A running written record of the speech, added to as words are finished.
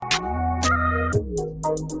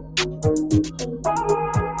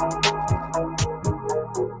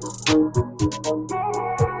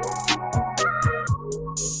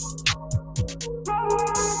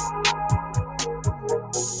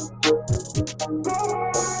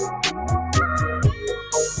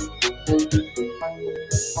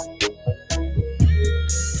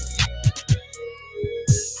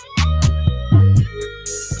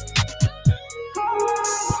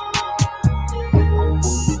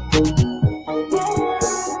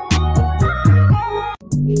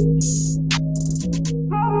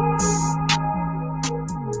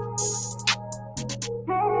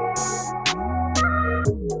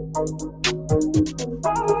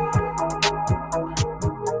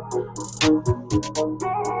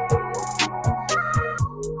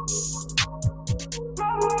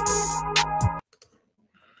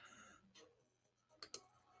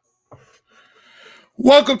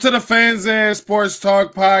Welcome to the Fans and Sports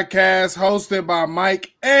Talk podcast hosted by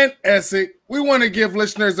Mike and Essex. We want to give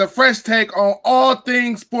listeners a fresh take on all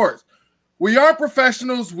things sports. We are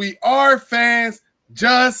professionals. We are fans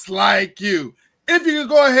just like you. If you could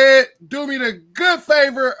go ahead, do me the good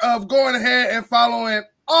favor of going ahead and following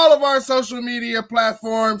all of our social media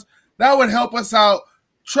platforms. That would help us out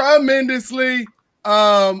tremendously.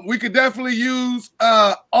 We could definitely use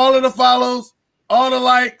all of the follows, all the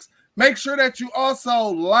likes. Make sure that you also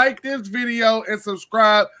like this video and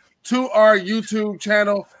subscribe to our YouTube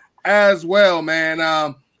channel as well,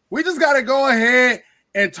 man. We just got to go ahead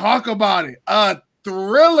and talk about it.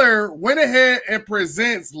 Thriller went ahead and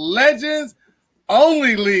presents Legends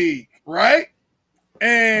Only League, right?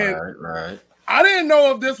 And right. I didn't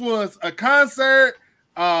know if this was a concert,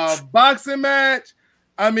 boxing match.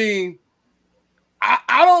 I mean, I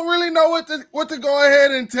don't really know what to go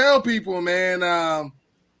ahead and tell people, man.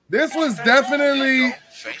 This was definitely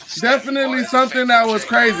something that was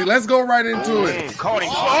crazy. Let's go right into it.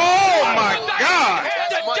 Oh, my God.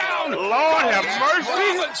 Lord have mercy.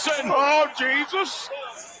 Oh, Jesus.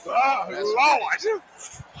 Lord.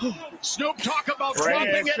 Snoop talk about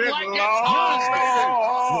dropping it like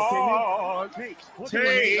it's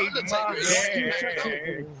Take my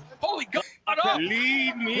hand. Holy God.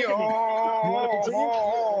 Lead me on.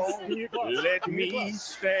 Let me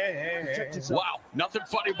stand. Wow, nothing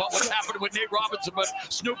funny about what's happening with Nate Robinson, but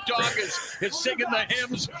Snoop Dogg is singing the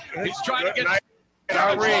hymns. He's trying to get.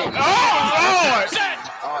 Oh, Lord!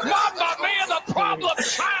 Mamma mia, the problem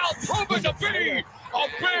child proving to be a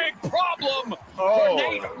big problem for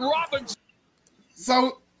Nate Robinson.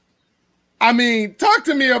 So, I mean, talk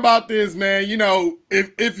to me about this, man. You know,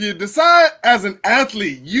 if you decide as an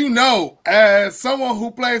athlete, you know, as someone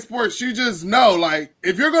who plays sports, you just know, like,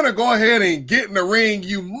 if you're going to go ahead and get in the ring,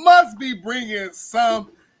 you must be bringing some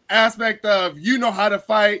aspect of, you know how to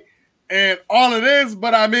fight and all of this.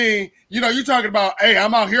 But, I mean, you know, you're talking about, hey,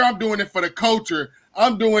 I'm out here, I'm doing it for the culture.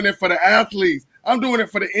 I'm doing it for the athletes. I'm doing it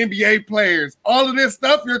for the NBA players. All of this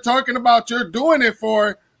stuff you're talking about, you're doing it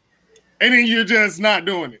for, and then you're just not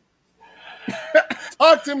doing it.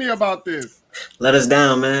 Talk to me about this. Let us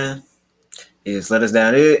down, man. Yes, let us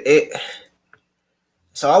down.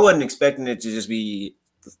 So I wasn't expecting it to just be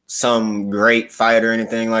some great fight or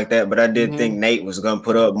anything like that, but I did think Nate was going to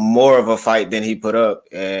put up more of a fight than he put up,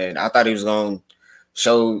 and I thought he was going to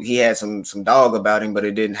show he had some dog about him, but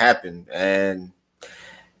it didn't happen. And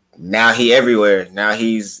now he everywhere. Now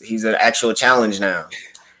he's an actual challenge now.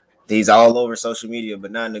 He's all over social media,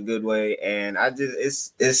 but not in a good way. And I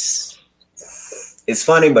just it's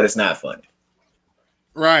funny, but it's not funny.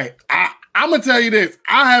 Right. I'm going to tell you this.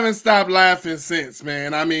 I haven't stopped laughing since,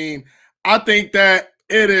 man. I mean, I think that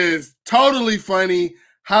it is totally funny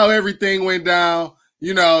how everything went down.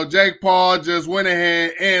 You know, Jake Paul just went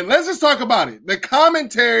ahead and let's just talk about it. The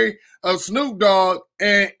commentary of Snoop Dogg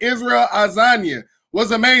and Israel Adesanya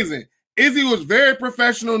was amazing. Izzy was very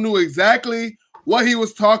professional, knew exactly what he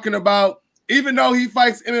was talking about. Even though he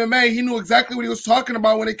fights MMA, he knew exactly what he was talking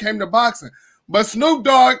about when it came to boxing. But Snoop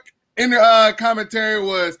Dogg in the commentary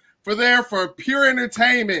was for pure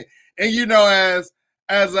entertainment. And, you know,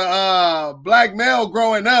 as a black male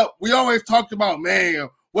growing up, we always talked about, man,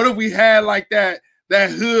 what if we had like that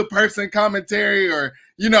hood person commentary or,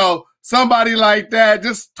 you know, somebody like that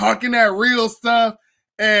just talking that real stuff.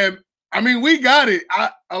 And, I mean, we got it.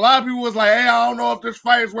 A lot of people was like, hey, I don't know if this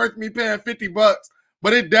fight is worth me paying $50,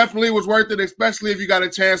 but it definitely was worth it, especially if you got a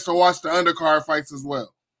chance to watch the undercard fights as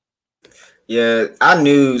well. Yeah, I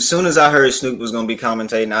knew as soon as I heard Snoop was going to be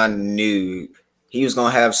commentating, I knew he was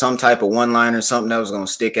going to have some type of one-liner, something that was going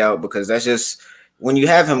to stick out, because that's just when you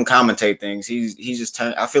have him commentate things, he's just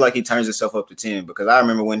I feel like he turns himself up to 10, because I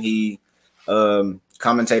remember when he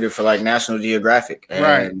commentated for like National Geographic, and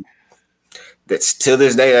right. that's till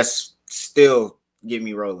this day, that's still get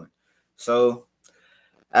me rolling. So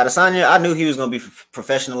Adesanya, I knew he was going to be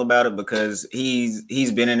professional about it because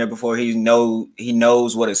he's been in there before. He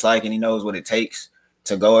knows what it's like and he knows what it takes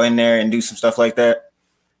to go in there and do some stuff like that.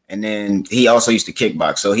 And then he also used to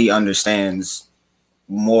kickbox, so he understands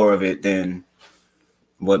more of it than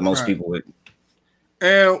what most people would.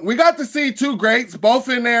 And we got to see two greats, both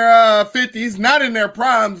in their 50s, not in their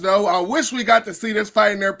primes, though. I wish we got to see this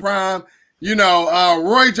fight in their prime. You know,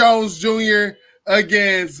 Roy Jones Jr.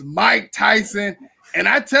 against Mike Tyson. And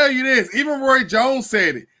I tell you this, even Roy Jones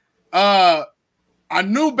said it. I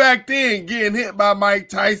knew back then getting hit by Mike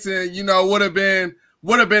Tyson, you know, would have been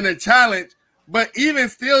a challenge. But even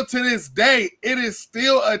still to this day, it is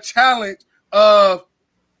still a challenge of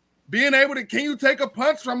being able to, can you take a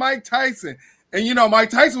punch from Mike Tyson? And, you know, Mike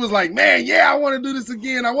Tyson was like, man, yeah, I want to do this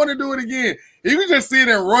again. I want to do it again. You can just see it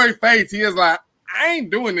in Roy's face. He is like, I ain't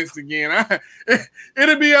doing this again.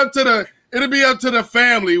 It'll be up to the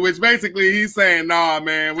family, which basically he's saying, nah,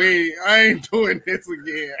 man, I ain't doing this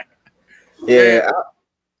again. Yeah,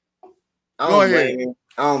 I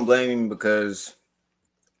don't blame him because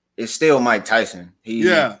it's still Mike Tyson.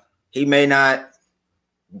 He may not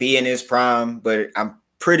be in his prime, but I'm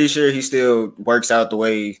pretty sure he still works out the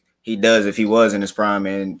way he does if he was in his prime.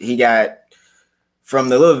 And he got, from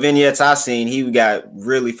the little vignettes I've seen, he got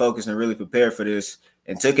really focused and really prepared for this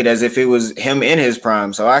and took it as if it was him in his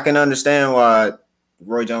prime. So I can understand why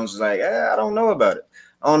Roy Jones was like, I don't know about it.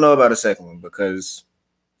 I don't know about a second one because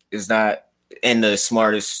it's not in the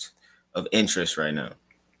smartest of interest right now.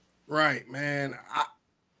 Right, man.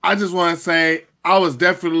 I just want to say I was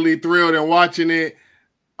definitely thrilled in watching it.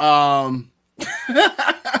 I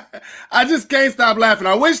just can't stop laughing.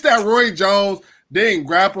 I wish that Roy Jones didn't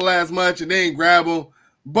grapple as much and didn't grab him.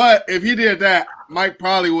 But if he did that, Mike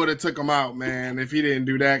probably would have took him out, man, if he didn't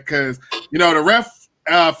do that. Because, you know, the ref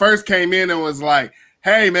first came in and was like,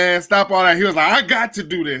 hey, man, stop all that. He was like, I got to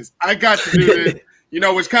do this. I got to do this. You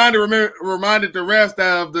know, which kind of reminded the refs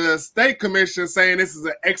of the state commission saying this is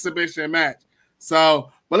an exhibition match.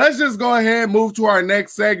 So, but let's just go ahead and move to our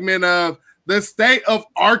next segment of the state of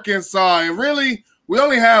Arkansas. And really, we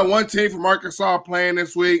only had one team from Arkansas playing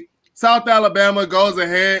this week. South Alabama goes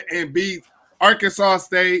ahead and beats Arkansas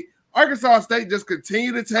State. Arkansas State just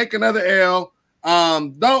continue to take another L.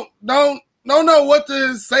 Don't know what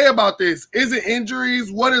to say about this. Is it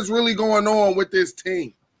injuries? What is really going on with this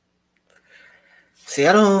team? See,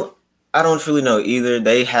 I don't really know either.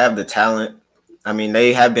 They have the talent. I mean,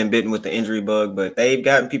 they have been bitten with the injury bug, but they've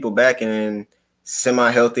gotten people back and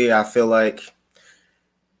semi-healthy. I feel like,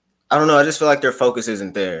 I don't know. I just feel like their focus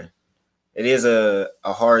isn't there. It is a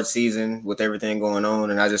hard season with everything going on,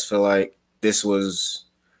 and I just feel like this was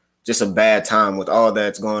just a bad time with all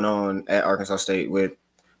that's going on at Arkansas State with,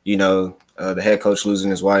 you know, the head coach losing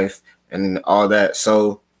his wife and all that.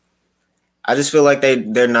 So I just feel like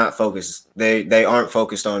they're not focused. They aren't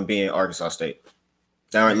focused on being Arkansas State.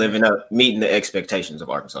 They aren't meeting the expectations of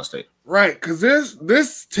Arkansas State. Right, because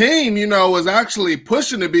this team, you know, was actually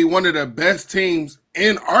pushing to be one of the best teams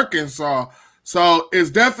in Arkansas. So it's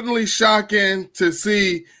definitely shocking to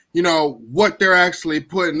see, you know, what they're actually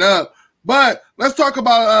putting up. But let's talk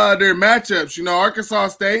about their matchups. You know, Arkansas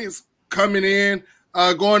State is coming in,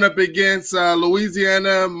 going up against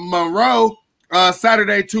Louisiana Monroe.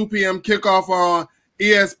 Saturday, 2 p.m. kickoff on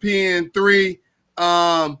ESPN3.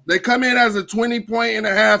 They come in as a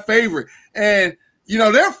 20.5 favorite. And, you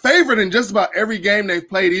know, they're favored in just about every game they've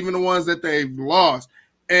played, even the ones that they've lost.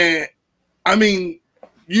 And, I mean,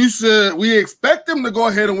 we expect them to go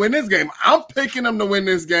ahead and win this game. I'm picking them to win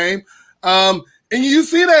this game. And you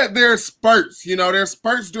see that there's spurts, you know, there's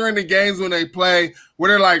spurts during the games when they play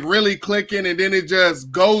where they're like really clicking and then it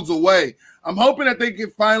just goes away. I'm hoping that they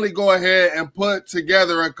can finally go ahead and put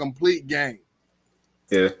together a complete game.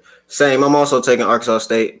 Yeah, same. I'm also taking Arkansas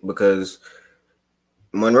State because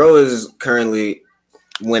Monroe is currently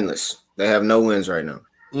winless. They have no wins right now.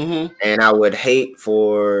 Mm-hmm. And I would hate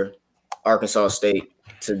for Arkansas State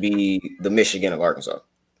to be the Michigan of Arkansas,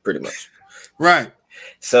 pretty much. Right.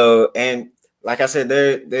 So, and like I said,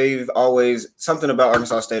 they've always, something about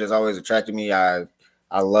Arkansas State has always attracted me. I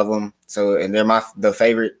love them. So, and they're my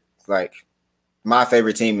favorite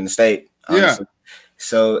team in the state. Honestly. Yeah.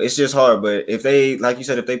 So it's just hard. But if they, like you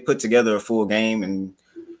said, if they put together a full game and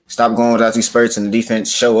stop going without these spurts and the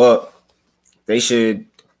defense show up, they should,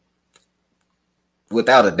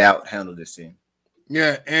 without a doubt, handle this team.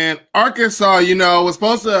 Yeah, and Arkansas, you know, was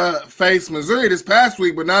supposed to face Missouri this past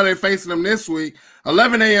week, but now they're facing them this week.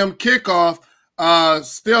 11 a.m. kickoff.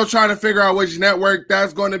 Still trying to figure out which network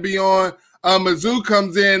that's going to be on. Mizzou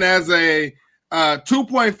comes in as a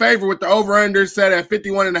 2-point favorite with the over-under set at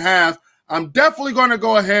 51.5. I'm definitely going to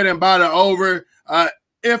go ahead and buy the over.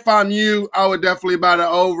 If I'm you, I would definitely buy the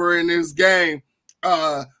over in this game.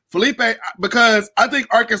 Felipe, because I think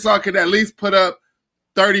Arkansas could at least put up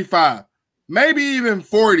 35, maybe even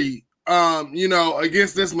 40,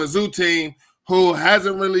 against this Mizzou team who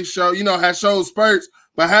hasn't really shown, has shown spurts,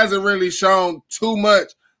 but hasn't really shown too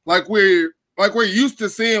much like we're used to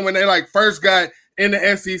seeing when they like first got in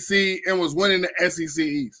the SEC and was winning the SEC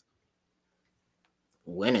East.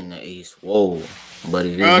 Winning the East, whoa! But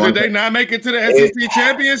it is did they not make it to the SEC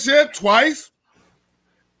championship twice?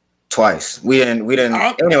 Twice. We didn't.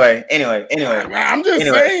 Anyway. I'm just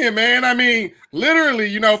saying, man. I mean,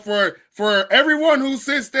 literally, for everyone who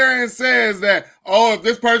sits there and says that, oh, if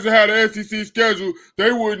this person had an SEC schedule,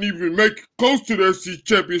 they wouldn't even make it close to the SEC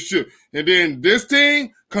championship. And then this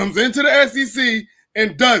team comes into the SEC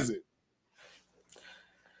and does it.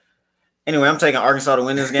 Anyway, I'm taking Arkansas to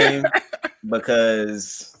win this game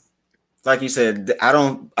because, like you said, I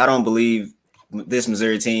don't believe this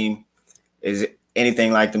Missouri team is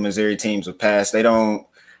anything like the Missouri teams of past. They don't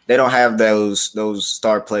have those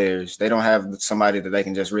star players. They don't have somebody that they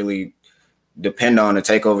can just really depend on to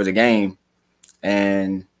take over the game.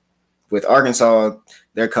 And with Arkansas,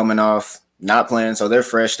 they're coming off not playing, so they're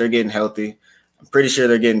fresh. They're getting healthy. I'm pretty sure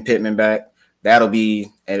they're getting Pittman back. That'll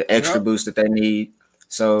be an extra boost that they need.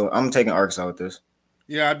 So I'm taking Arkansas with this.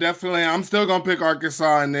 Yeah, definitely. I'm still going to pick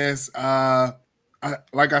Arkansas in this.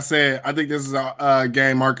 Like I said, I think this is a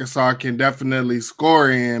game Arkansas can definitely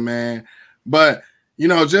score in, man. But,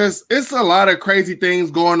 it's a lot of crazy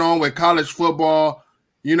things going on with college football.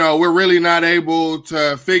 We're really not able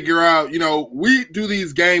to figure out, we do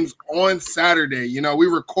these games on Saturday. We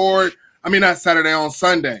record, not Saturday, on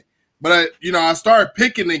Sunday. But, I started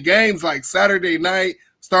picking the games like Saturday night,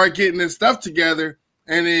 start getting this stuff together.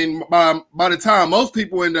 And then by the time most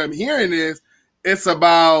people end up hearing this, it's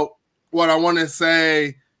about what I want to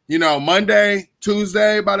say, Monday,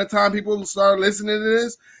 Tuesday, by the time people start listening to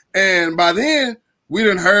this. And by then, we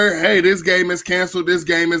done heard, hey, this game is canceled. This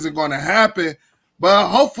game isn't going to happen. But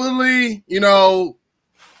hopefully,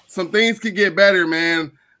 some things could get better,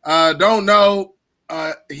 man. Don't know.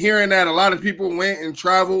 Hearing that a lot of people went and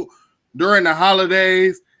traveled during the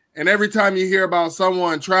holidays. And every time you hear about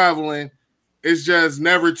someone traveling, it's just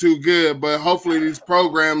never too good. But hopefully these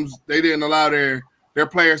programs, they didn't allow their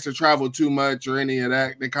players to travel too much or any of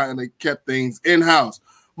that. They kind of kept things in-house.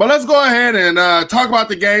 But let's go ahead and talk about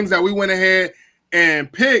the games that we went ahead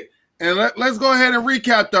and picked. And let's go ahead and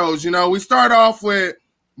recap those. We start off with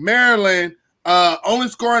Maryland only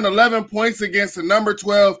scoring 11 points against the number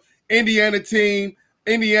 12 Indiana team.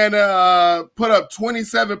 Indiana put up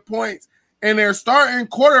 27 points. And their starting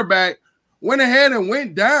quarterback went ahead and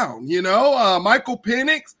went down. Michael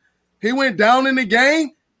Penix, he went down in the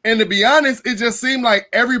game. And to be honest, it just seemed like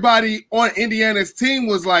everybody on Indiana's team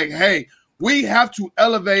was like, hey, we have to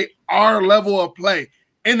elevate our level of play.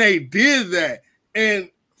 And they did that. And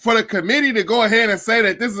for the committee to go ahead and say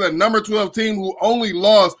that this is a number 12 team who only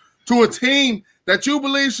lost to a team that you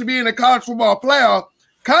believe should be in the college football playoff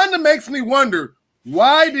kind of makes me wonder,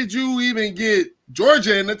 why did you even get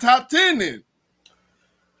Georgia in the top 10 then?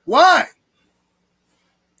 Why?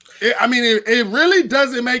 It really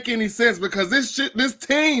doesn't make any sense because this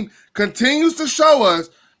team continues to show us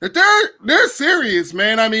that they're serious,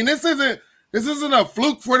 man. This isn't a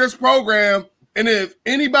fluke for this program. And if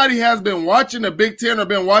anybody has been watching the Big Ten or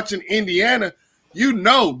been watching Indiana,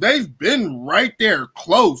 they've been right there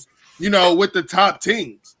close, with the top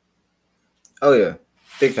teams. Oh yeah,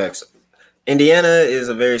 big facts. Indiana is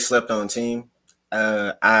a very slept-on team.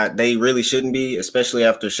 They really shouldn't be, especially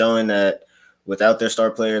after showing that without their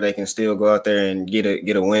star player, they can still go out there and get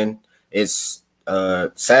a win. It's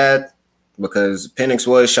sad because Penix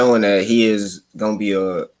was showing that he is going to be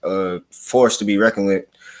a force to be reckoned with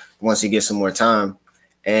once he gets some more time.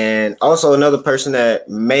 And also another person that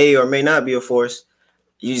may or may not be a force,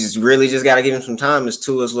 you just got to give him some time, is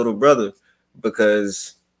Tua's little brother,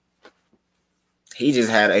 because he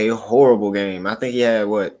just had a horrible game. I think he had,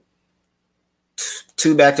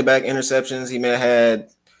 2 back-to-back interceptions.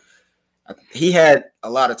 He had a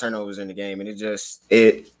lot of turnovers in the game, and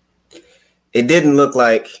it didn't look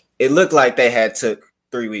like – it looked like they had took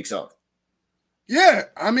 3 weeks off. Yeah,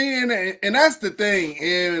 and that's the thing.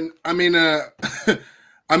 And,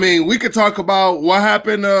 we could talk about what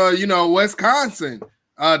happened Wisconsin.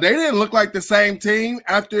 They didn't look like the same team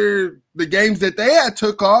after the games that they had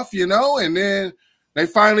took off, and then they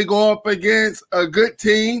finally go up against a good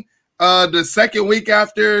team the second week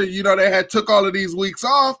after, they had took all of these weeks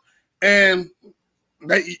off. And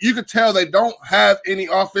you could tell they don't have any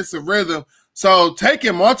offensive rhythm. So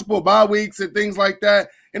taking multiple bye weeks and things like that.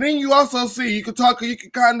 And then you also see, you can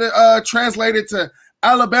kind of translate it to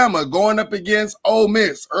Alabama going up against Ole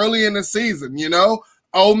Miss early in the season, you know?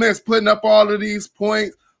 Ole Miss putting up all of these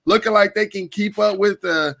points, looking like they can keep up with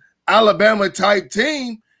the Alabama-type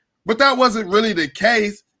team, but that wasn't really the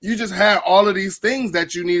case. You just had all of these things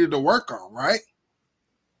that you needed to work on, right?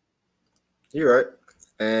 You're right.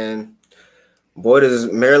 And boy,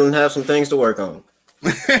 does Maryland have some things to work on.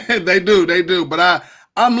 They do. But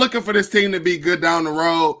I'm looking for this team to be good down the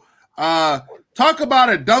road. Talk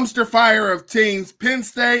about a dumpster fire of teams. Penn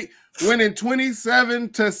State winning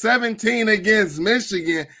 27-17 against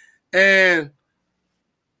Michigan. And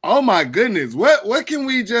oh my goodness, what can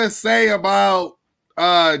we just say about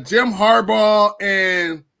Jim Harbaugh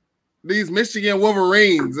and these Michigan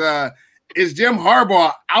Wolverines? Is Jim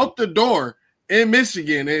Harbaugh out the door in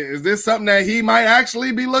Michigan? Is this something that he might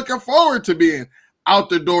actually be looking forward to being out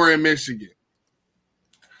the door in Michigan?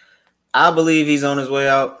 I believe he's on his way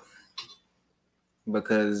out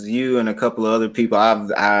because you and a couple of other people,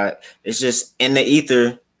 it's just in the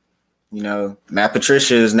ether. You know, Matt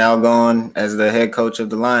Patricia is now gone as the head coach of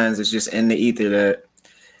the Lions. It's just in the ether that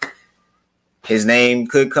his name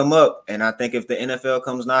could come up. And I think if the NFL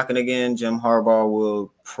comes knocking again, Jim Harbaugh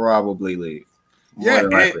will probably leave.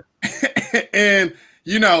 And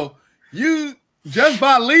you know, you just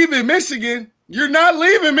by leaving Michigan, you're not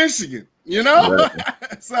leaving Michigan, you know?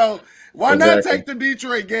 Exactly. So why not take the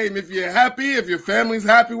Detroit game? If you're happy, if your family's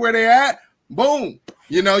happy where they at, boom.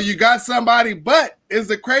 You know, you got somebody. But is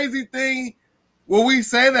the crazy thing when we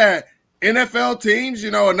say that NFL teams,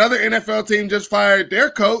 you know, another NFL team just fired their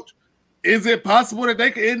coach, is it possible that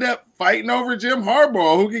they could end up fighting over Jim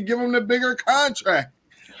Harbaugh, who could give them the bigger contract?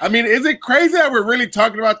 I mean, is it crazy that we're really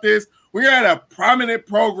talking about this? We're at a prominent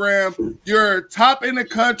program. You're top in the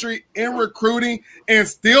country in recruiting and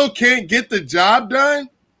still can't get the job done?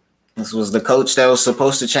 This was the coach that was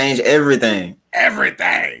supposed to change everything.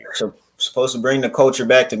 Everything. So, supposed to bring the culture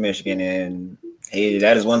back to Michigan, and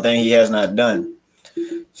that is one thing he has not done.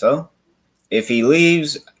 So, if he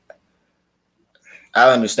leaves, I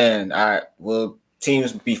understand. Will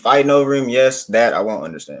teams be fighting over him? Yes, that I won't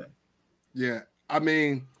understand. Yeah, I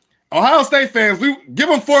mean, Ohio State fans, we give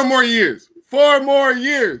them 4 more years. 4 more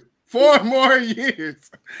years. 4 more years.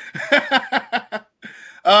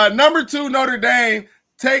 Number 2, Notre Dame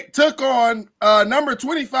took on number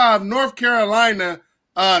 25, North Carolina,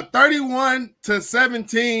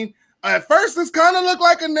 31-17. At first, this kind of looked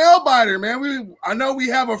like a nail biter, man. I know we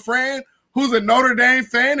have a friend who's a Notre Dame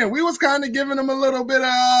fan, and we was kind of giving him a little bit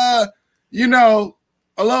of, you know,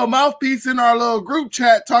 a little mouthpiece in our little group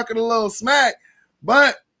chat, talking a little smack.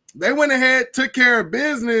 But they went ahead, took care of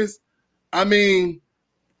business. I mean,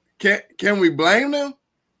 can we blame them?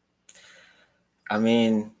 I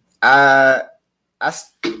mean, I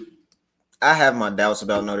have my doubts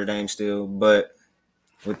about Notre Dame still, but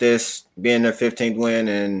with this being their 15th win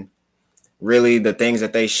and really the things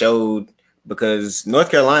that they showed, because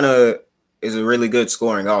North Carolina is a really good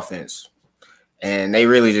scoring offense, and they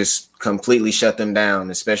really just completely shut them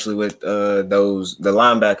down, especially with the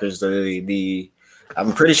linebackers.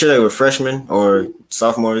 I'm pretty sure they were freshmen or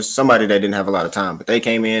sophomores, somebody that didn't have a lot of time, but they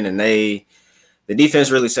came in and the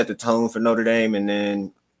defense really set the tone for Notre Dame, and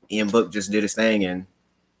then Ian Book just did his thing and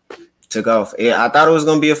took off. Yeah, I thought it was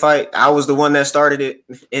going to be a fight. I was the one that started it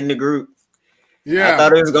in the group. Yeah, I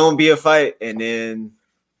thought it was going to be a fight, and then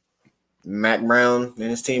Mac Brown and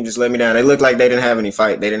his team just let me down. They looked like they didn't have any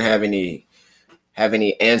fight. They didn't have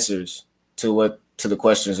any answers to the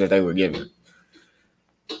questions that they were given.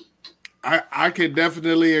 I could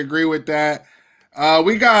definitely agree with that.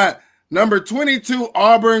 We got number 22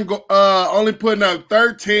 Auburn only putting up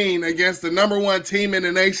 13 against the number 1 team in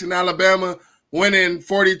the nation, Alabama, winning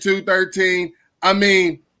 42-13. I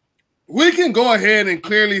mean, we can go ahead and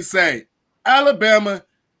clearly say Alabama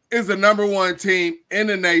is the number 1 team in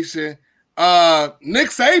the nation. Nick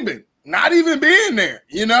Saban not even being there,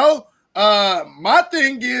 you know? My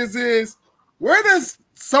thing is where does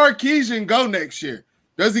Sarkisian go next year?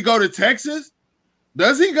 Does he go to Texas?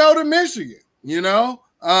 Does he go to Michigan? You know?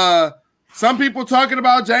 Some people talking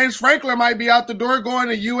about James Franklin might be out the door going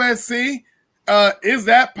to USC. Is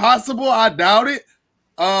that possible? I doubt it.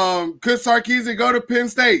 Could Sarkisian go to Penn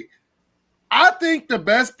State? I think the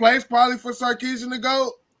best place probably for Sarkisian to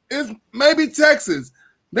go is maybe Texas.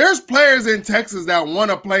 There's players in Texas that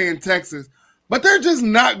want to play in Texas, but they're just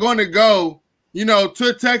not going to go, you know,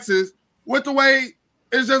 to Texas with the way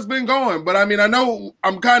it's just been going. But, I mean, I know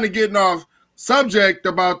I'm kind of getting off subject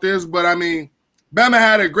about this, but, I mean, Bama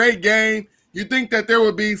had a great game. You think that there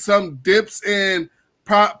would be some dips in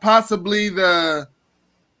possibly the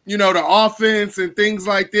the offense and things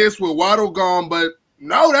like this with Waddle gone, but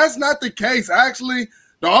no, that's not the case. Actually,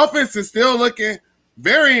 the offense is still looking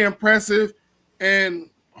very impressive, and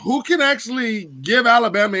who can actually give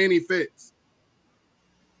Alabama any fits?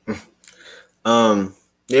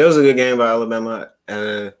 It was a good game by Alabama.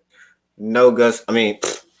 No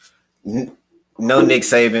Nick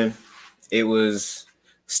Saban. It was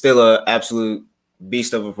still an absolute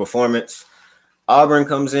beast of a performance. Auburn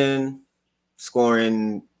comes in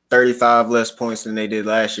scoring 35 less points than they did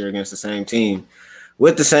last year against the same team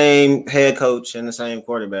with the same head coach and the same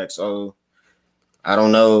quarterback. So I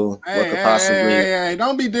don't know what could possibly. Hey,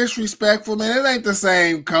 don't be disrespectful, man. It ain't the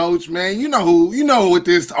same coach, man. You know what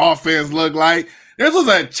this offense look like. This was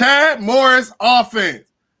a Chad Morris offense.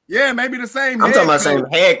 Yeah, maybe the same. I'm talking about same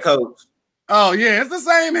head coach. Oh yeah, it's the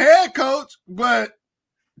same head coach, but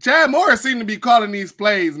Chad Morris seemed to be calling these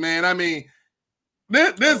plays, man. I mean,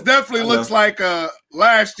 this definitely looks like a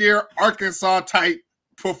last year Arkansas type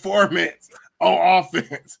performance on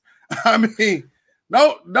offense. I mean,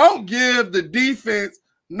 don't give the defense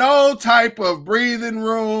no type of breathing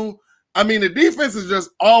room. I mean, the defense is just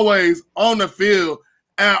always on the field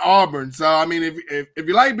at Auburn. So, I mean, if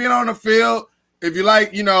you like being on the field, if you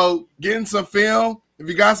like, getting some film, if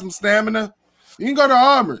you got some stamina, you can go to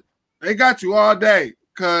Auburn. They got you all day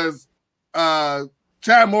because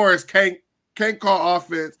Chad Morris can't call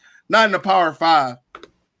offense, not in the Power 5.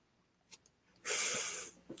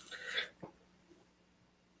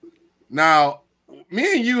 Now,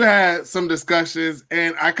 me and you had some discussions,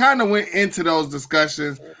 and I kind of went into those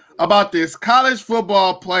discussions about this college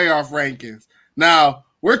football playoff rankings. Now,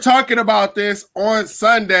 we're talking about this on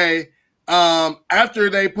Sunday after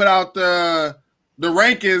they put out the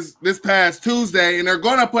rankings this past Tuesday, and they're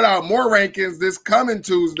going to put out more rankings this coming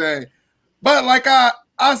Tuesday. But like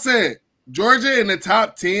I said, Georgia in the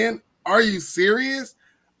top 10, are you serious?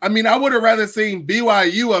 I mean, I would have rather seen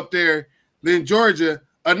BYU up there than Georgia.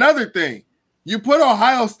 Another thing, you put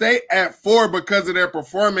Ohio State at 4 because of their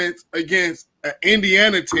performance against an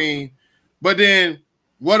Indiana team, but then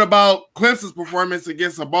what about Clemson's performance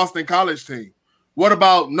against a Boston College team? What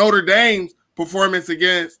about Notre Dame's performance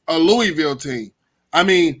against a Louisville team? I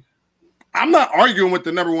mean, I'm not arguing with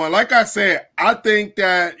the number one. Like I said, I think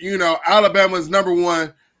that, Alabama's number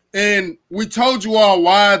one, and we told you all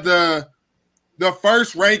why the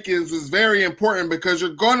first rankings was very important because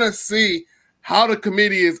you're going to see how the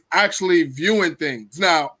committee is actually viewing things.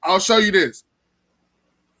 Now, I'll show you this.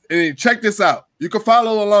 And check this out. You can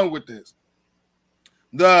follow along with this.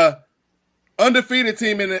 The undefeated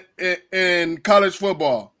team in college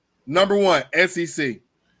football, number one, SEC.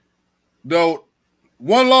 The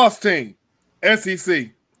one-loss team,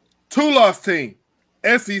 SEC. Two-loss team,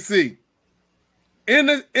 SEC. In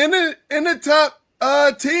the top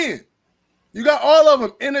 10. You got all of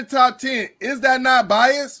them in the top 10. Is that not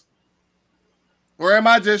biased? Or am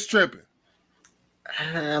I just tripping?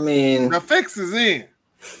 I mean, the fix is in.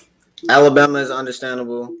 Alabama is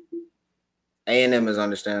understandable. A&M is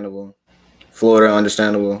understandable. Florida,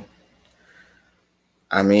 understandable.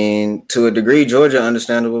 I mean, to a degree, Georgia,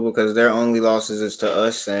 understandable because their only losses is to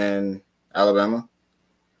us and Alabama.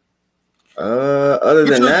 Other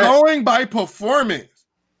than that, going by performance.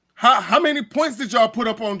 How many points did y'all put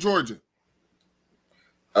up on Georgia?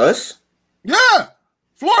 Us? Yeah,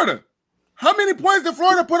 Florida. How many points did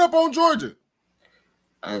Florida put up on Georgia?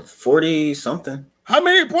 40-something. How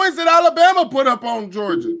many points did Alabama put up on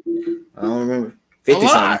Georgia? I don't remember.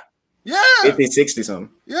 50-something. Yeah. 50, 60-something.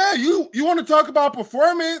 Yeah, you want to talk about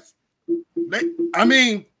performance? I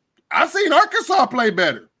seen Arkansas play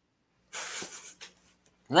better.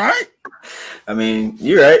 Right? I mean,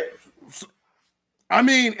 you're right. And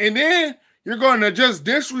then you're going to just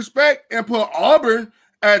disrespect and put Auburn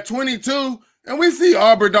at 22, and we see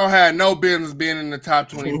Auburn don't have no business being in the top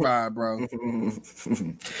 25, bro.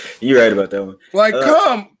 You're right about that one. Like,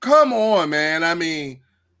 come on, man. I mean,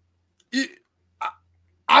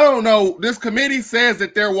 I don't know. This committee says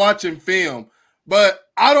that they're watching film,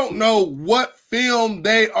 but I don't know what film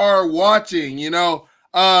they are watching,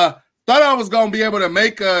 Thought I was going to be able to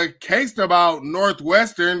make a case about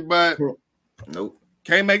Northwestern, but nope.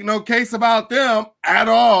 Can't make no case about them at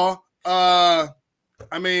all.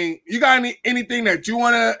 You got anything that you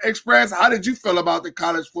want to express? How did you feel about the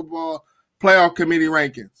college football playoff committee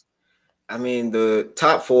rankings? I mean, the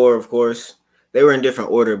top 4, of course, they were in different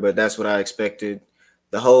order, but that's what I expected.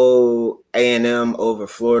 The whole A&M over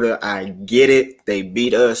Florida, I get it. They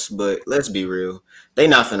beat us, but let's be real. They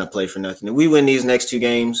not finna play for nothing. If we win these next 2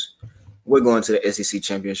 games, we're going to the SEC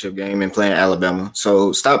championship game and playing Alabama.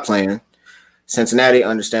 So stop playing. Cincinnati,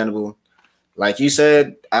 understandable. Like you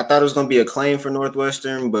said, I thought it was going to be a claim for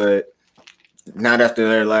Northwestern, but not after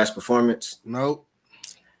their last performance. Nope.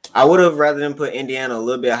 I would have rather than put Indiana a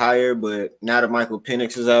little bit higher, but now that Michael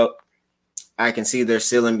Penix is out, I can see their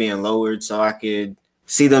ceiling being lowered, so I could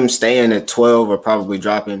see them staying at 12 or probably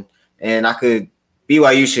dropping, and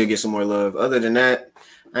BYU should get some more love. Other than that,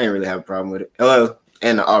 I didn't really have a problem with it.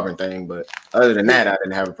 And the Auburn thing, but other than that, I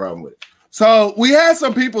didn't have a problem with it. So we had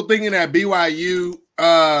some people thinking that BYU,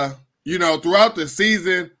 throughout the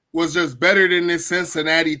season was just better than this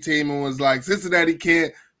Cincinnati team, and was like, Cincinnati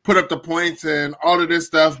can't put up the points and all of this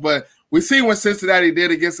stuff. But we see what Cincinnati did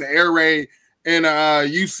against the air raid in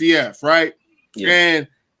UCF, right? Yeah. And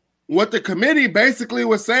what the committee basically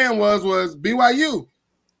was saying was BYU,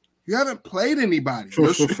 you haven't played anybody.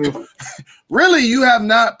 Really, you have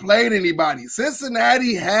not played anybody.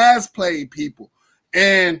 Cincinnati has played people.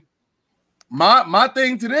 And my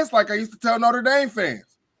thing to this, like I used to tell Notre Dame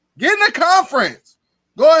fans, get in the conference.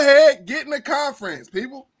 Go ahead, get in the conference,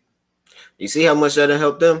 people. You see how much that'll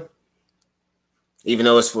help them? Even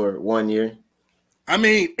though it's for 1 year. I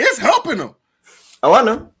mean, it's helping them. Oh, I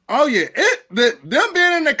know. Oh, yeah. Them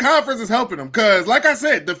being in the conference is helping them because, like I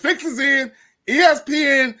said, the fix is in.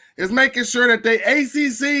 ESPN is making sure that the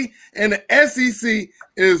ACC and the SEC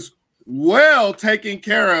is well taken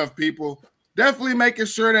care of, people. Definitely making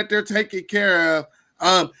sure that they're taken care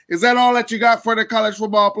of. Is that all that you got for the college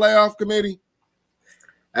football playoff committee?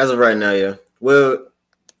 As of right now, yeah. We'll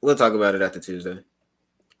talk about it after Tuesday.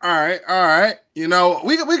 All right. We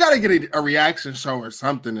got to get a reaction show or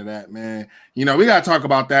something to that, man. We got to talk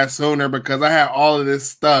about that sooner because I had all of this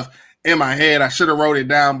stuff in my head. I should have wrote it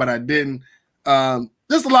down, but I didn't.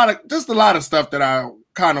 Just a lot of stuff that I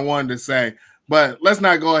kind of wanted to say, but let's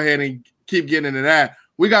not go ahead and keep getting into that.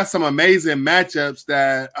 We got some amazing matchups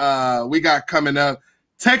that we got coming up.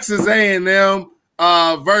 Texas A&M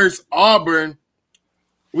versus Auburn.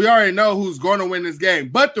 We already know who's going to win this game,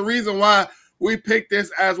 but the reason why we picked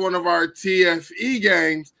this as one of our TFE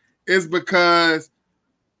games is because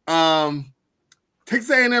Texas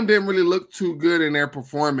A&M didn't really look too good in their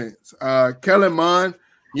performance. Kellen Mond,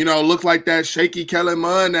 looked like that shaky Kellen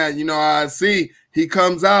Mond that, I see. He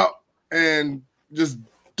comes out and just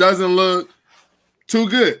doesn't look too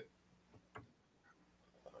good.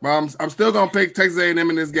 But I'm still going to pick Texas A&M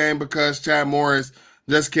in this game because Chad Morris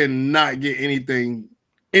just cannot get anything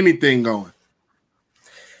going.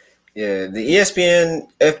 Yeah, the ESPN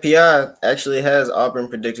FPI actually has Auburn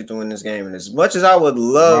predicted to win this game. And as much as I would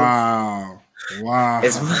love Wow.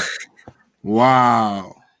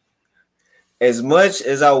 As much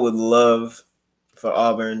as I would love for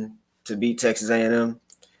Auburn to beat Texas A&M,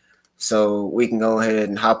 so we can go ahead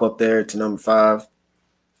and hop up there to number 5,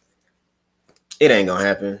 it ain't going to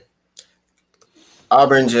happen.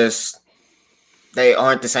 Auburn they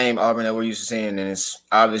aren't the same Auburn that we're used to seeing, and it's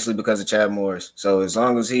obviously because of Chad Morris. So as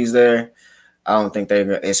long as he's there, I don't think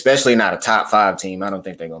especially not a top 5 team, I don't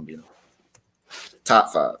think they're going to beat them.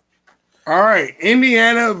 Top 5. All right,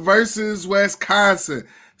 Indiana versus Wisconsin.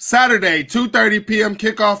 Saturday, 2:30 p.m.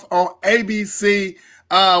 kickoff on ABC.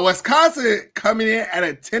 Wisconsin coming in at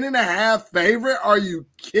a 10.5 favorite. Are you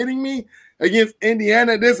kidding me? Against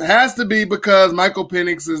Indiana, this has to be because Michael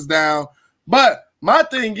Penix is down. But my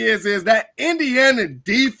thing is that Indiana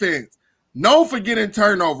defense, known for getting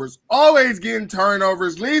turnovers, always getting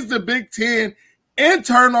turnovers, leads the Big Ten in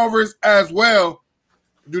turnovers as well.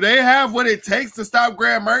 Do they have what it takes to stop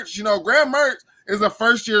Graham Mertz? Graham Mertz is a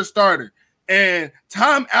first-year starter, and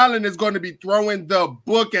Tom Allen is going to be throwing the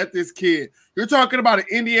book at this kid. You're talking about an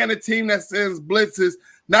Indiana team that sends blitzes,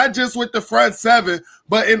 not just with the front 7,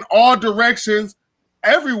 but in all directions,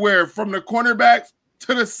 everywhere, from the cornerbacks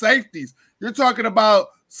to the safeties. You're talking about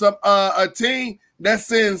a team that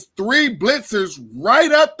sends 3 blitzers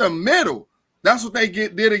right up the middle. That's what they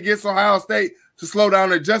did against Ohio State to slow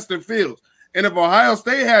down their Justin Fields. And if Ohio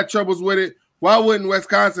State had troubles with it, why wouldn't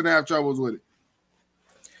Wisconsin have troubles with it?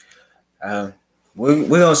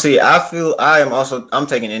 We're gonna see. I'm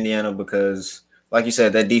taking Indiana because, like you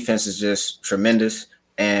said, that defense is just tremendous.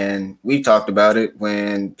 And we talked about it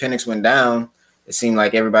when Penix went down. It seemed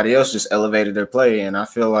like everybody else just elevated their play, and I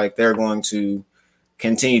feel like they're going to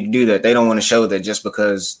continue to do that. They don't want to show that just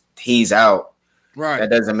because he's out, right, that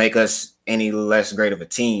doesn't make us any less great of a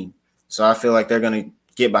team. So I feel like they're going to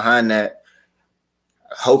get behind that,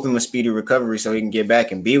 hoping a speedy recovery so he can get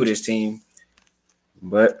back and be with his team.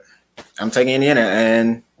 But I'm taking Indiana,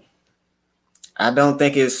 and I don't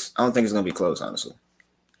think it's going to be close, honestly.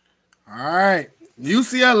 All right,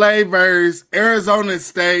 UCLA versus Arizona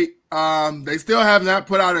State. They still have not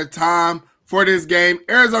put out a time for this game.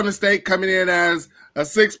 Arizona State coming in as a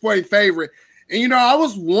 6-point favorite. And, I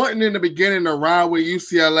was wanting in the beginning to ride with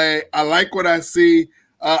UCLA. I like what I see.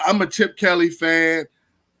 I'm a Chip Kelly fan.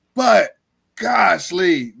 But, gosh,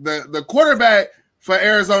 Lee, the quarterback for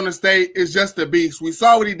Arizona State is just a beast. We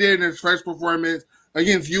saw what he did in his first performance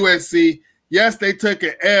against USC. Yes, they took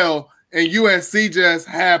an L, and USC just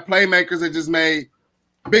had playmakers that just made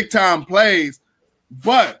big-time plays.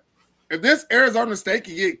 But if this Arizona State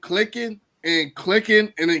can get clicking and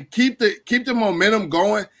then keep the momentum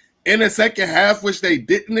going in the second half, which they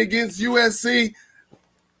didn't against USC,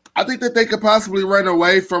 I think that they could possibly run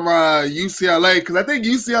away from UCLA, because I think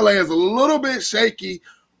UCLA is a little bit shaky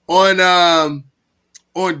on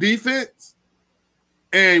defense,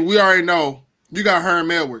 and we already know you got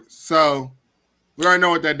Herm Edwards, so we already know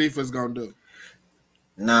what that defense is going to do.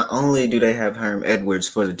 Not only do they have Herm Edwards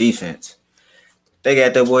for the defense, they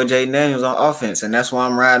got that boy Jaden Daniels on offense, and that's why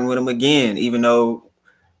I'm riding with him again, even though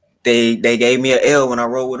they gave me an L when I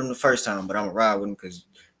rode with him the first time, but I'm going to ride with him because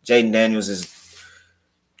Jaden Daniels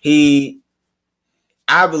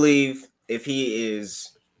I believe if he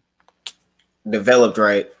is developed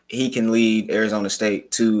right, he can lead Arizona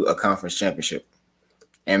State to a conference championship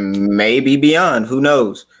and maybe beyond. Who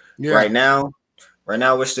knows? Yeah. Right now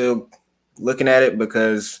we're still looking at it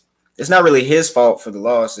because it's not really his fault for the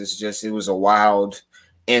loss. It's just it was a wild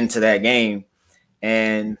end to that game.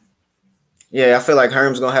 And, yeah, I feel like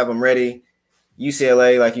Herm's going to have them ready.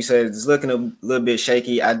 UCLA, like you said, is looking a little bit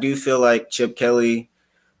shaky. I do feel like Chip Kelly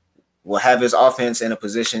will have his offense in a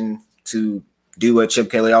position to do what Chip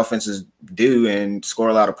Kelly offenses do and score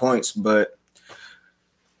a lot of points. But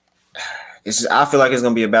I feel like it's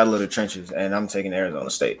going to be a battle of the trenches, and I'm taking Arizona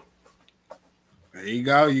State. There you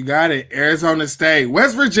go. You got it. Arizona State.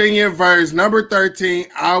 West Virginia versus number 13,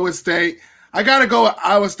 Iowa State. I got to go with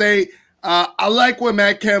Iowa State. I like what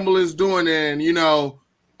Matt Campbell is doing. And,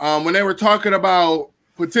 when they were talking about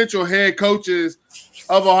potential head coaches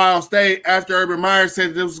of Ohio State after Urban Meyer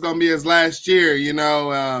said this was going to be his last year,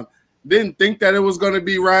 didn't think that it was going to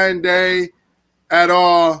be Ryan Day at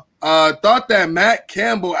all. Thought that Matt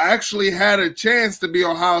Campbell actually had a chance to be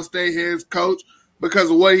Ohio State head coach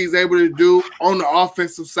because of what he's able to do on the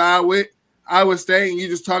offensive side with Iowa State. And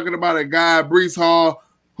you're just talking about a guy, Breece Hall,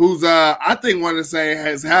 who's, I think, want to say,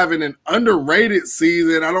 is having an underrated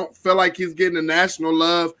season. I don't feel like he's getting the national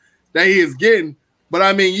love that he is getting. But,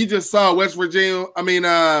 I mean, you just saw West Virginia. I mean,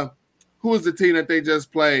 who was the team that they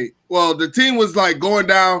just played? Well, the team was, like, going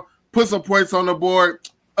down, put some points on the board.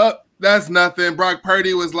 That's nothing. Brock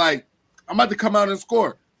Purdy was like, I'm about to come out and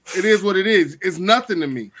score. It is what it is. It's nothing to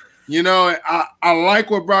me. I like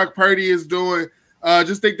what Brock Purdy is doing.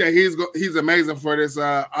 Just think that he's amazing for this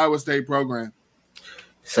Iowa State program.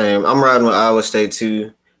 Same. I'm riding with Iowa State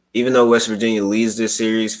too. Even though West Virginia leads this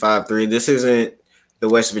series 5-3, this isn't the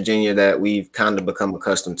West Virginia that we've kind of become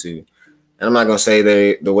accustomed to. And I'm not going to say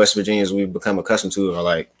the West Virginians we've become accustomed to are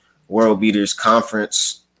like world beaters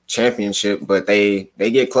conference championship, but they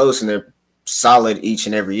get close and they're solid each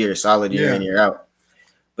and every year, solid year in, year out.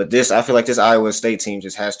 But I feel like this Iowa State team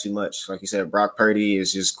just has too much. Like you said, Brock Purdy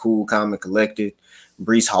is just cool, calm, and collected.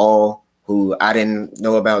 Breece Hall, who I didn't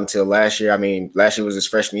know about until last year. I mean, last year was his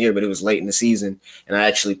freshman year, but it was late in the season, and I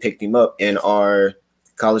actually picked him up in our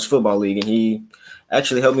college football league, and he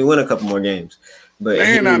actually helped me win a couple more games. But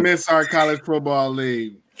I miss our college football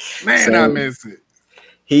league. I miss it.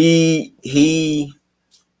 He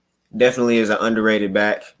definitely is an underrated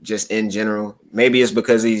back just in general. Maybe it's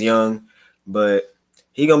because he's young, but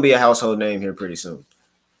he's going to be a household name here pretty soon.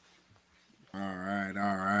 All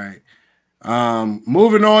right.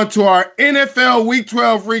 Moving on to our NFL Week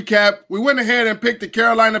 12 recap. We went ahead and picked the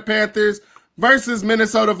Carolina Panthers versus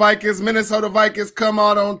Minnesota Vikings. Minnesota Vikings come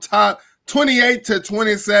out on top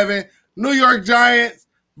 28-27. New York Giants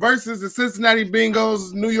versus the Cincinnati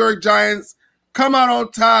Bengals. New York Giants come out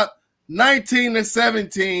on top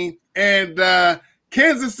 19-17. And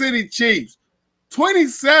Kansas City Chiefs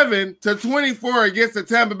 27-24 against the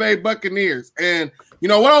Tampa Bay Buccaneers. And,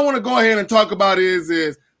 what I want to go ahead and talk about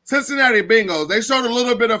is Cincinnati Bengals. They showed a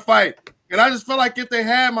little bit of fight. And I just feel like if they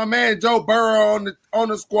had my man Joe Burrow on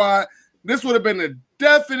the squad, this would have been a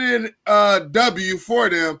definite W for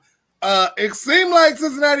them. It seemed like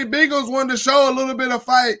Cincinnati Bengals wanted to show a little bit of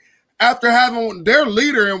fight after having their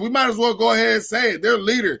leader, and we might as well go ahead and say it, their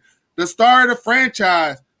leader, the star of the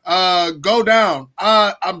franchise, go down.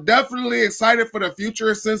 I'm definitely excited for the future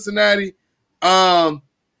of Cincinnati.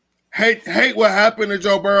 Hate what happened to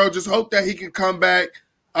Joe Burrow. Just hope that he can come back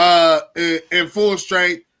in full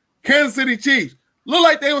strength. Kansas City Chiefs look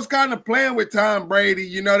like they was kind of playing with Tom Brady.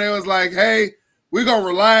 They was like, hey, we're going to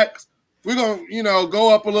relax. We're going to,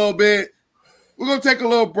 go up a little bit. We're going to take a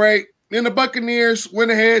little break. Then the Buccaneers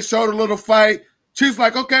went ahead, showed a little fight. Chiefs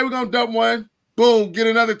like, okay, we're going to dump one. Boom, get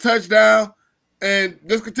another touchdown. And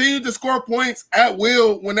just continue to score points at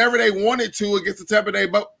will whenever they wanted to against the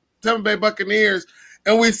Tampa Bay Buccaneers.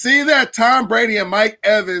 And we see that Tom Brady and Mike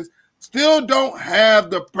Evans still don't have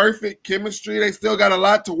the perfect chemistry. They still got a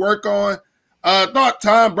lot to work on. Thought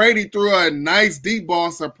Tom Brady threw a nice deep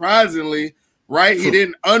ball, surprisingly, right? He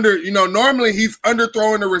didn't normally he's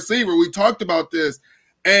underthrowing the receiver. We talked about this.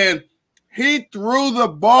 And he threw the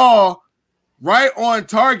ball right on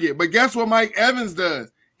target. But guess what Mike Evans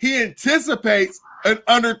does? He anticipates an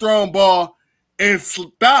underthrown ball and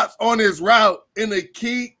stops on his route in a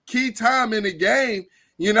key time in the game,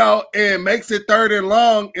 and makes it 3rd and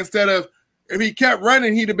long instead of, if he kept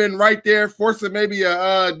running, he'd have been right there forcing maybe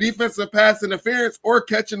a defensive pass interference or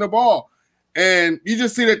catching the ball. And you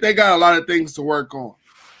just see that they got a lot of things to work on.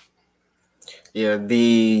 Yeah,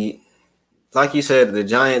 like you said, the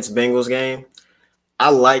Giants-Bengals game, I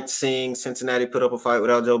liked seeing Cincinnati put up a fight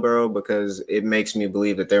without Joe Burrow because it makes me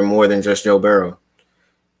believe that they're more than just Joe Burrow.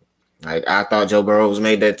 Like, I thought Joe Burrow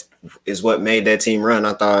is what made that team run.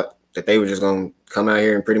 I thought that they were just going to come out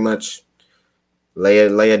here and pretty much lay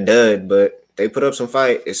a dud, but they put up some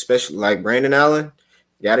fight, especially like Brandon Allen.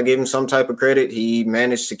 You got to give him some type of credit. He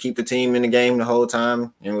managed to keep the team in the game the whole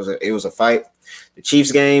time. It was a fight. The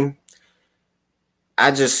Chiefs game, I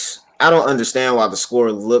don't understand why the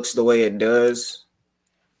score looks the way it does.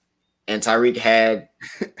 And Tyreek had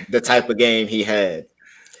the type of game he had.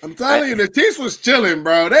 I'm telling you, the Chiefs was chilling,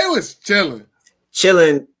 bro. They was chilling.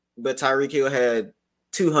 Chilling, but Tyreek Hill had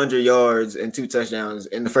 200 yards and 2 touchdowns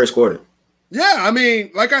in the first quarter. Yeah, I mean,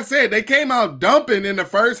 like I said, they came out dumping in the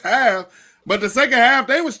first half, but the second half,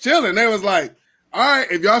 they was chilling. They was like, all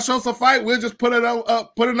right, if y'all show some fight, we'll just put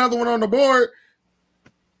another one on the board.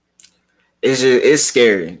 It's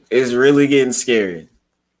scary. It's really getting scary.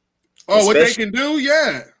 Oh, what they can do?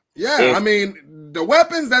 Yeah. Yeah, I mean, the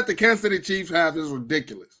weapons that the Kansas City Chiefs have is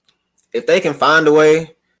ridiculous. If they can find a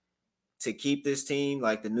way to keep this team,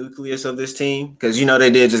 like the nucleus of this team, because, they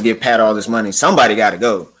did just give Pat all this money. Somebody got to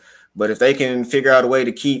go. But if they can figure out a way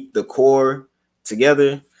to keep the core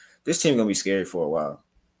together, this team's going to be scary for a while.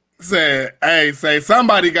 Say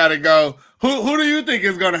somebody got to go. Who do you think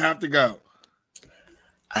is going to have to go?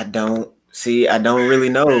 I don't really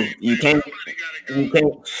know. You can't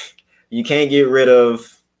get rid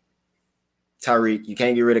of Tyreek. You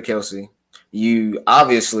can't get rid of Kelsey. You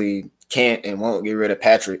obviously can't and won't get rid of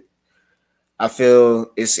Patrick. I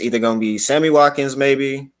feel it's either going to be Sammy Watkins,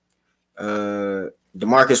 maybe,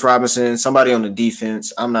 Demarcus Robinson, somebody on the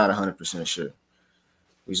defense. I'm not 100% sure.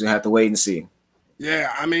 We just have to wait and see.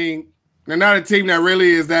 Yeah, I mean, they're not a team that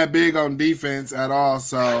really is that big on defense at all.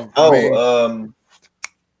 So,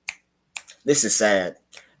 this is sad.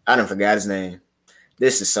 I done forgot his name.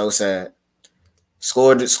 This is so sad.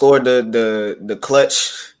 Scored the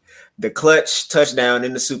clutch touchdown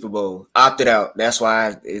in the Super Bowl. Opted out. That's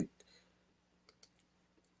why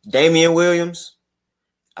Damian Williams.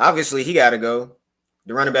 Obviously, he got to go.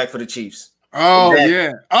 The running back for the Chiefs. Oh, exactly.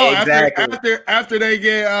 Yeah. Oh, exactly. After they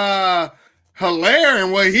get Hilaire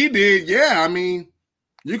and what he did, yeah. I mean,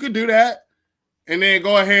 you could do that, and then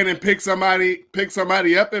go ahead and pick somebody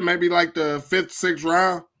up in maybe like the 5th, 6th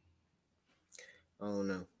round. I don't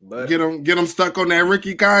know, but get them stuck on that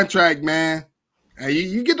rookie contract, man. Hey,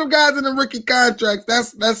 you get them guys in the rookie contract.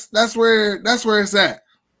 That's where it's at.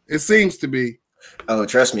 It seems to be. Oh,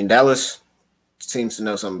 trust me, Dallas seems to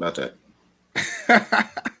know something about that.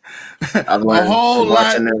 I've learned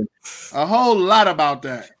a whole lot about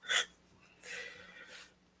that.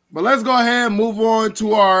 But let's go ahead and move on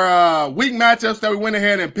to our week matchups that we went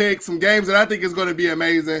ahead and picked. Some games that I think is going to be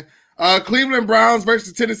amazing. Cleveland Browns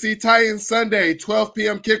versus Tennessee Titans Sunday, 12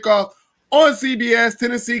 p.m. kickoff on CBS.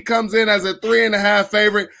 Tennessee comes in as a 3.5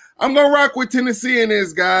 favorite. I'm going to rock with Tennessee in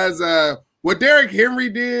this, guys. What Derrick Henry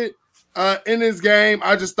did in this game,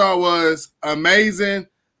 I just thought was amazing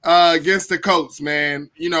against the Colts, man.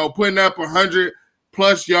 Putting up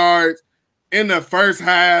 100-plus yards in the first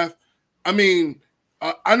half. I mean,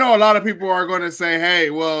 I know a lot of people are going to say, hey,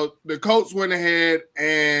 well, the Colts went ahead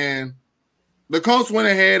and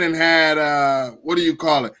had,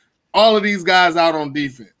 all of these guys out on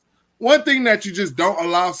defense. One thing that you just don't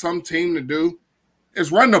allow some team to do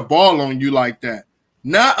is run the ball on you like that.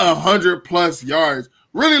 Not 100-plus yards.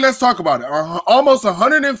 Really, let's talk about it. Almost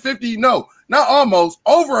 150, no, not almost,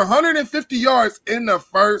 over 150 yards in the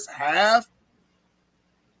first half.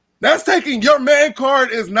 That's taking your man card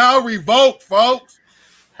is now revoked, folks.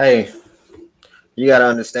 Hey, you got to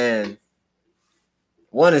understand.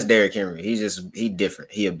 One is Derrick Henry. He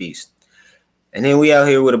different. He a beast. And then we out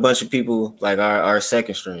here with a bunch of people like our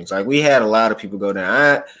second strings. Like we had a lot of people go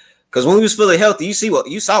down. Because when we was fully healthy,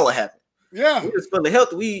 you saw what happened. Yeah. We was fully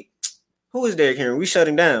healthy. Who was Derrick Henry? We shut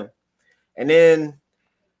him down. And then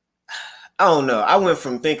I don't know. I went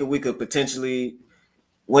from thinking we could potentially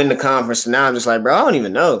win the conference to now I'm just like, bro, I don't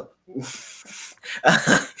even know.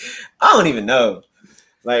 I don't even know.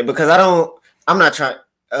 Like, because I'm not trying.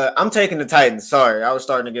 I'm taking the Titans. Sorry, I was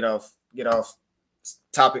starting to get off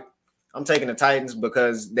topic. I'm taking the Titans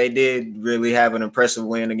because they did really have an impressive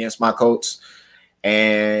win against my Colts.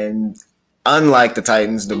 And unlike the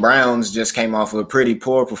Titans, the Browns just came off of a pretty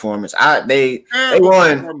poor performance. They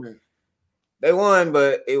won. They won,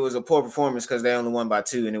 but it was a poor performance because they only won by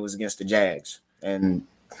 2, and it was against the Jags. And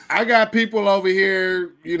I got people over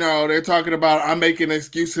here, they're talking about I'm making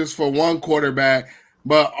excuses for one quarterback,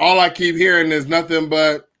 but all I keep hearing is nothing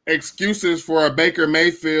but excuses for a Baker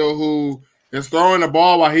Mayfield who is throwing the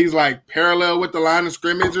ball while he's like parallel with the line of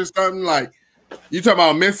scrimmage or something. Like, you talking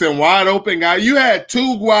about missing wide open guys. You had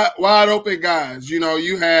 2 wide open guys.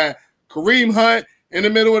 You had Kareem Hunt in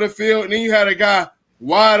the middle of the field, and then you had a guy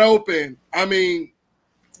wide open. I mean,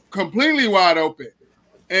 completely wide open.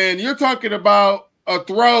 And you're talking about a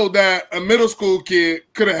throw that a middle school kid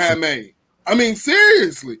could have had made. I mean,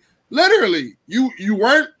 seriously, literally, you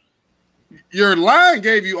weren't. Your line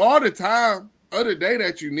gave you all the time of the day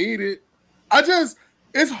that you needed.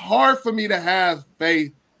 It's hard for me to have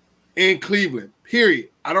faith in Cleveland, period.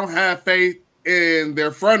 I don't have faith in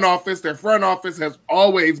their front office. Their front office has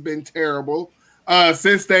always been terrible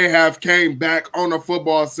since they have came back on the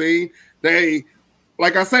football scene.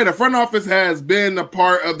 Like I say, the front office has been a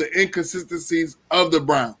part of the inconsistencies of the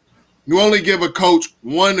Browns. You only give a coach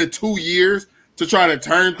 1 to 2 years to try to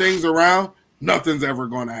turn things around. Nothing's ever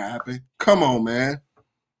going to happen. Come on, man.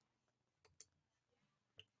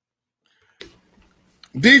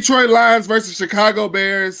 Detroit Lions versus Chicago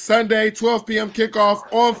Bears, Sunday, 12 p.m. kickoff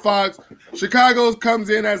on Fox. Chicago comes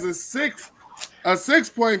in as a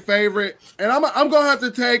 6-point favorite, and I'm gonna have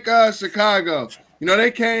to take Chicago.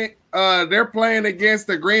 They're playing against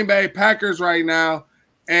the Green Bay Packers right now,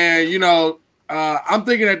 and I'm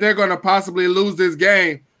thinking that they're gonna possibly lose this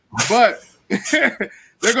game, but they're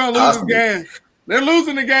gonna lose this game. They're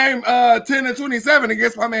losing the game 10-27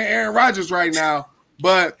 against my man Aaron Rodgers right now,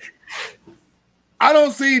 but I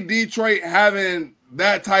don't see Detroit having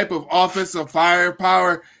that type of offensive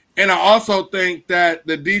firepower, and I also think that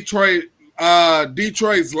the Detroit's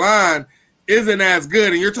line isn't as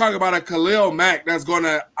good. And you're talking about a Khalil Mack that's going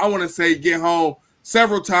to, I want to say, get home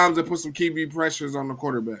several times and put some QB pressures on the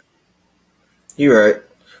quarterback. You're right.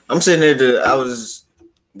 I'm sitting there. I was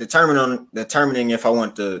determining if I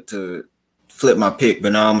want to flip my pick,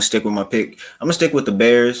 but now I'm gonna stick with my pick. I'm gonna stick with the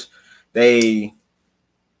Bears. They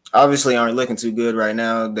obviously aren't looking too good right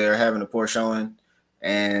now. They're having a poor showing,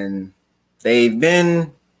 and they've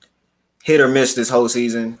been hit or miss this whole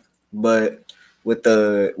season. But with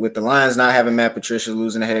the Lions not having Matt Patricia,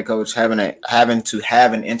 losing the head coach, having to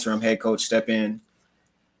have an interim head coach step in,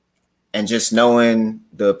 and just knowing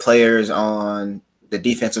the players on the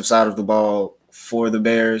defensive side of the ball for the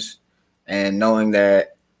Bears, and knowing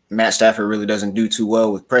that Matt Stafford really doesn't do too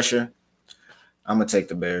well with pressure, I'm gonna take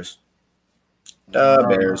the Bears. The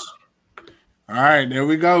Bears. All right, there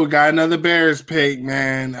we go. We got another Bears pick,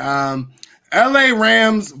 man. LA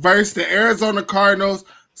Rams versus the Arizona Cardinals,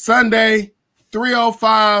 Sunday,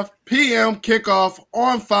 3:05 p.m. kickoff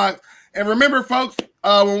on Fox. And remember, folks,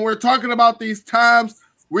 when we're talking about these times,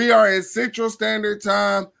 we are in Central Standard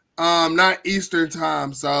Time, not Eastern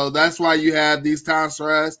Time. So that's why you have these times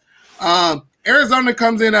for us. Arizona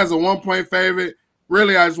comes in as a 1-point favorite.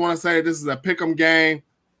 Really, I just want to say this is a pick'em game.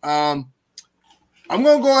 I'm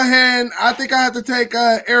going to go ahead and I think I have to take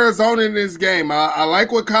Arizona in this game. I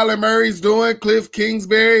like what Kyler Murray's doing, Cliff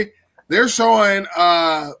Kingsbury. They're showing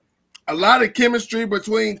a lot of chemistry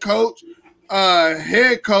between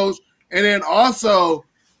head coach, and then also,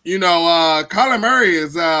 Kyler Murray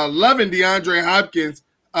is loving DeAndre Hopkins,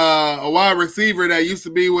 a wide receiver that used to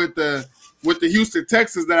be with the Houston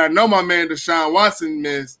Texans that I know my man Deshaun Watson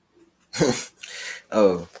missed.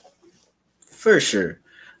 Oh, for sure.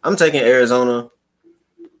 I'm taking Arizona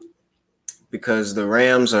because the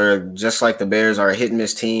Rams are just like the Bears, are a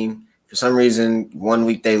hit-and-miss team. For some reason, one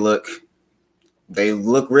week they look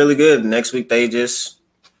really good. The next week they just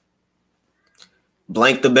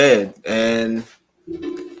blank the bed. And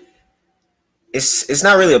it's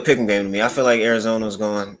not really a picking game to me. I feel like Arizona's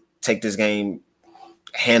going to take this game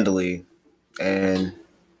handily and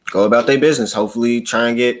go about their business, hopefully try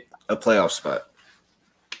and get a playoff spot.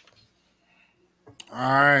 All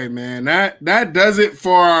right, man. That does it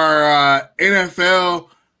for our NFL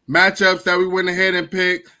matchups that we went ahead and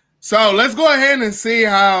picked. So let's go ahead and see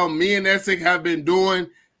how me and Essex have been doing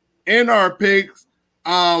in our picks.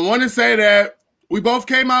 Want to say that we both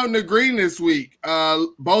came out in the green this week.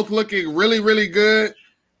 Both looking really, really good.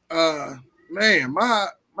 Man,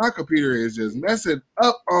 my computer is just messing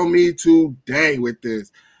up on me today with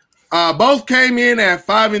this. Both came in at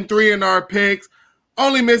 5-3 in our picks,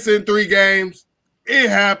 only missing 3 games. It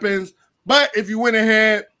happens. But if you went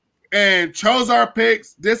ahead and chose our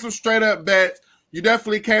picks, did some straight up bets, you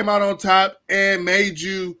definitely came out on top and made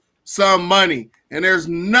you some money. And there's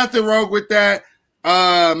nothing wrong with that.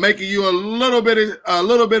 Making you a little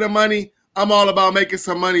bit of money. I'm all about making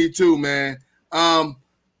some money too, man.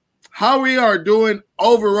 How we are doing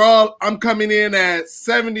overall, I'm coming in at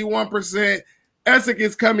 71%. Essex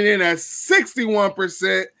is coming in at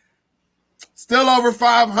 61%. Still over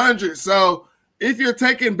 500. So if you're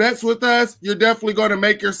taking bets with us, you're definitely going to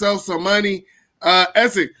make yourself some money.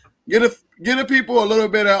 Essex, get the people a little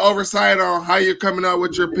bit of oversight on how you're coming out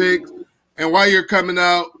with your picks and why you're coming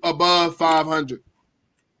out above 500.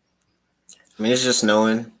 I mean, it's just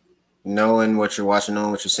knowing what you're watching,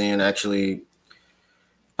 knowing what you're seeing, actually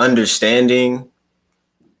understanding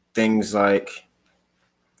things like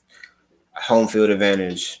home field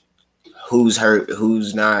advantage, who's hurt,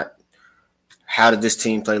 who's not, how did this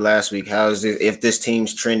team play last week, how is it, if this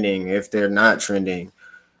team's trending, if they're not trending.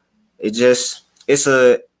 It's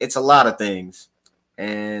a lot of things.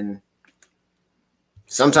 And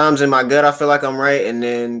sometimes in my gut I feel like I'm right, and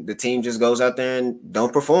then the team just goes out there and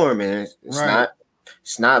don't perform, and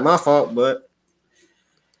it's not my fault, but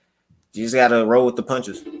you just gotta roll with the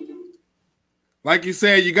punches. Like you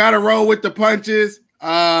said, you gotta roll with the punches.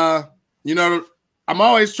 You know, I'm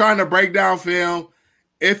always trying to break down film.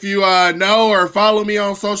 If you know or follow me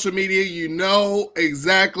on social media, you know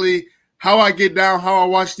exactly how I get down, how I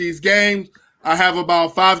watch these games. I have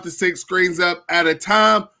about 5 to 6 screens up at a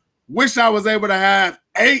time. Wish I was able to have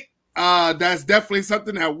 8. That's definitely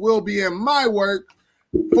something that will be in my work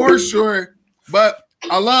for sure. But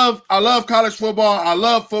I love college football. I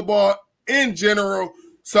love football in general.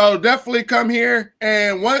 So definitely come here.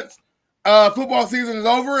 And once football season is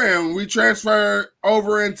over and we transfer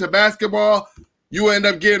over into basketball, you end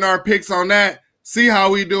up getting our picks on that. See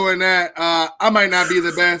how we doing that. I might not be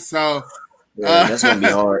the best, so that's gonna be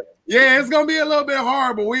hard. Yeah, it's gonna be a little bit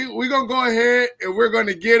hard, but we're gonna go ahead and we're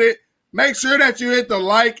gonna get it. Make sure that you hit the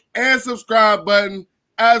like and subscribe button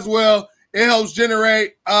as well. It helps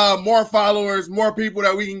generate more followers, more people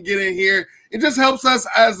that we can get in here. It just helps us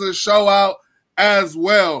as a show out as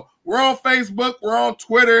well. We're on Facebook, we're on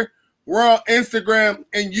Twitter, we're on Instagram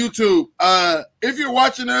and YouTube. If you're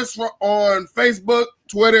watching us on Facebook,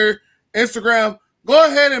 Twitter, Instagram, go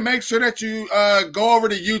ahead and make sure that you go over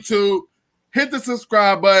to YouTube, hit the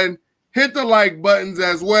subscribe button, hit the like buttons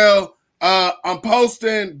as well. I'm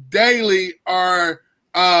posting daily our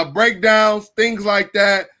breakdowns, things like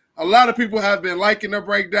that. A lot of people have been liking the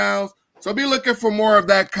breakdowns, so be looking for more of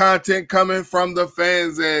that content coming from the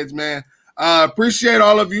Fans Edge, man. Appreciate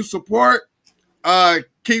all of you support.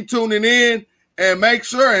 Keep tuning in and make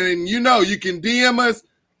sure, and you know, you can DM us.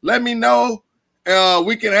 Let me know.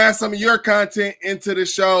 We can add some of your content into the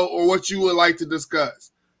show or what you would like to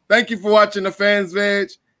discuss. Thank you for watching the Fans Veg,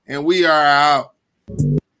 and we are out.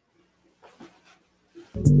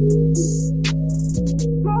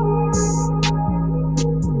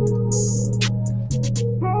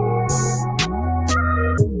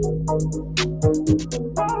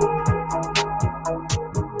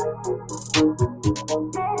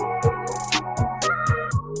 Thank you.